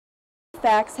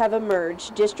facts have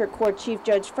emerged, District Court Chief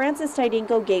Judge Frances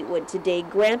Tydingco-Gatewood today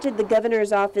granted the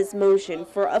governor's office motion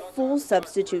for a full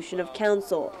substitution of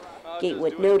counsel.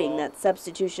 Gatewood noting that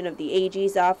substitution of the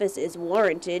AG's office is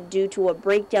warranted due to a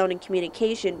breakdown in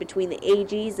communication between the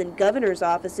AG's and governor's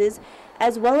offices,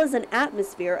 as well as an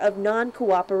atmosphere of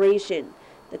non-cooperation.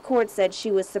 The court said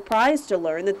she was surprised to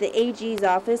learn that the AG's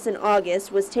office in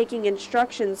August was taking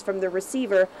instructions from the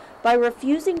receiver by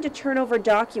refusing to turn over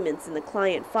documents in the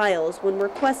client files when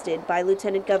requested by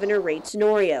Lieutenant Governor Ray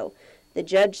Tenorio. The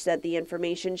judge said the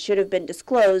information should have been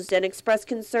disclosed and expressed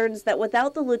concerns that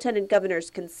without the Lieutenant Governor's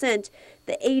consent,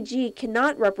 the AG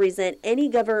cannot represent any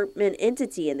government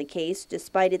entity in the case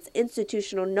despite its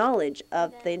institutional knowledge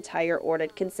of the entire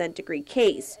Ordot consent decree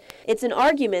case. It's an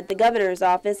argument the governor's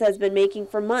office has been making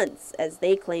for months, as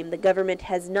they claim the government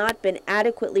has not been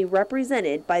adequately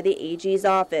represented by the AG's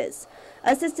office.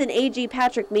 Assistant AG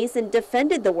Patrick Mason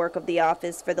defended the work of the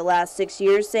office for the last 6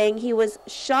 years, saying he was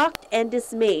shocked and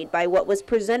dismayed by what was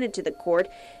presented to the court,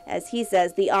 as he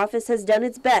says the office has done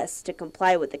its best to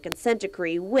comply with the consent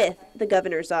decree with the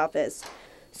governor's office.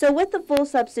 So with the full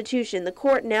substitution, the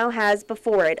court now has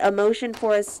before it a motion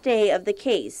for a stay of the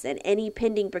case and any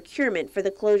pending procurement for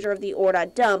the closure of the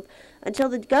Ordot dump until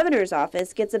the governor's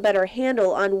office gets a better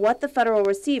handle on what the federal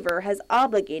receiver has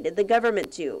obligated the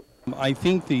government to. I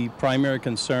think the primary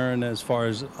concern, as far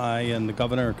as I and the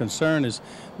governor are concerned, is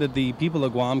that the people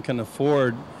of Guam can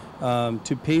afford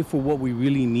to pay for what we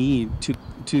really need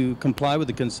to comply with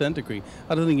the consent decree.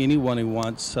 I don't think anyone who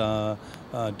wants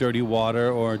dirty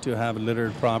water or to have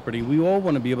littered property. We all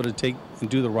want to be able to take and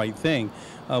do the right thing.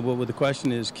 But the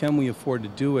question is, can we afford to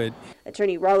do it?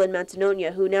 Attorney Roland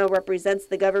Mantanonia, who now represents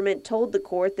the government, told the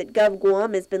court that Gov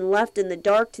Guam has been left in the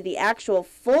dark to the actual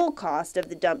full cost of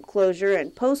the dump closure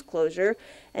and post-closure,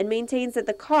 and maintains that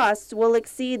the costs will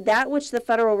exceed that which the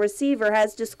federal receiver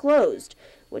has disclosed,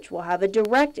 which will have a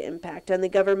direct impact on the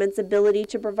government's ability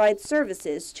to provide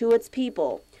services to its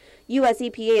people. U.S.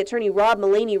 EPA Attorney Rob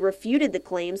Mullaney refuted the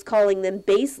claims, calling them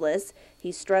baseless.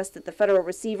 He stressed that the federal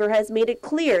receiver has made it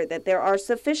clear that there are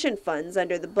sufficient funds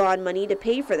under the bond money to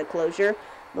pay for the closure.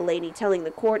 Mullaney telling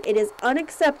the court it is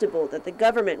unacceptable that the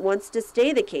government wants to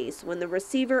stay the case when the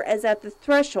receiver is at the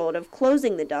threshold of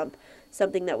closing the dump,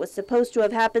 something that was supposed to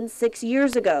have happened 6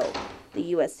 years ago. The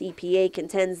U.S. EPA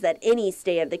contends that any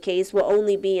stay of the case will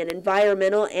only be an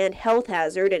environmental and health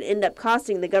hazard and end up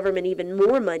costing the government even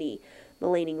more money.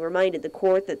 Mullaney reminded the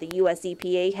court that the U.S.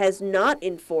 EPA has not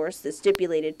enforced the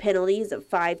stipulated penalties of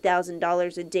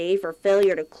 $5,000 a day for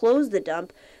failure to close the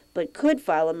dump, but could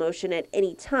file a motion at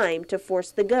any time to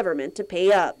force the government to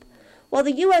pay up. While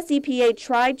the U.S. EPA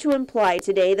tried to imply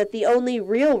today that the only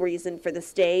real reason for the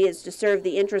stay is to serve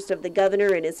the interest of the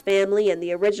governor and his family and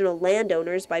the original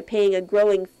landowners by paying a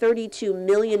growing $32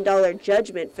 million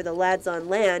judgment for the lads on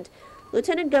land,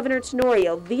 Lieutenant Governor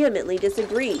Tenorio vehemently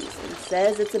disagrees and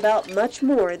says it's about much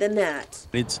more than that.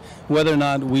 It's whether or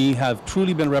not we have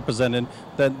truly been represented,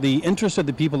 that the interest of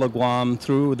the people of Guam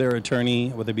through their attorney,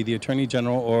 whether it be the Attorney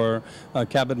General or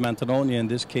Cabinet Mantanonia in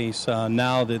this case,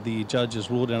 now that the judge has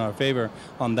ruled in our favor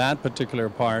on that particular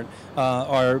part,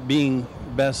 are being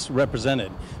best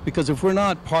represented. Because if we're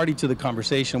not party to the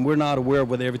conversation, we're not aware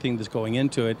of everything that's going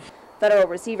into it. Federal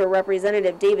Receiver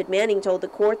Representative David Manning told the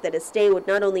court that a stay would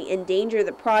not only endanger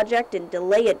the project and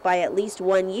delay it by at least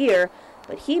 1 year,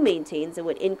 but he maintains it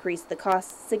would increase the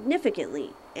costs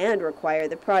significantly and require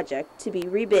the project to be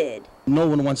rebid. No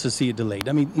one wants to see it delayed.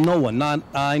 I mean, no one, not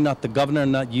I, not the governor,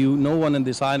 not you, no one on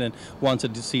this island wants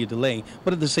to see a delay.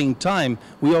 But at the same time,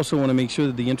 we also want to make sure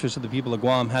that the interest of the people of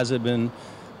Guam hasn't been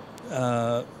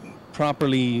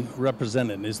properly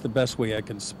represented, is the best way I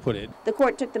can put it. The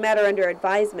court took the matter under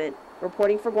advisement.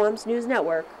 Reporting for Guam's News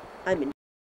Network, I'm in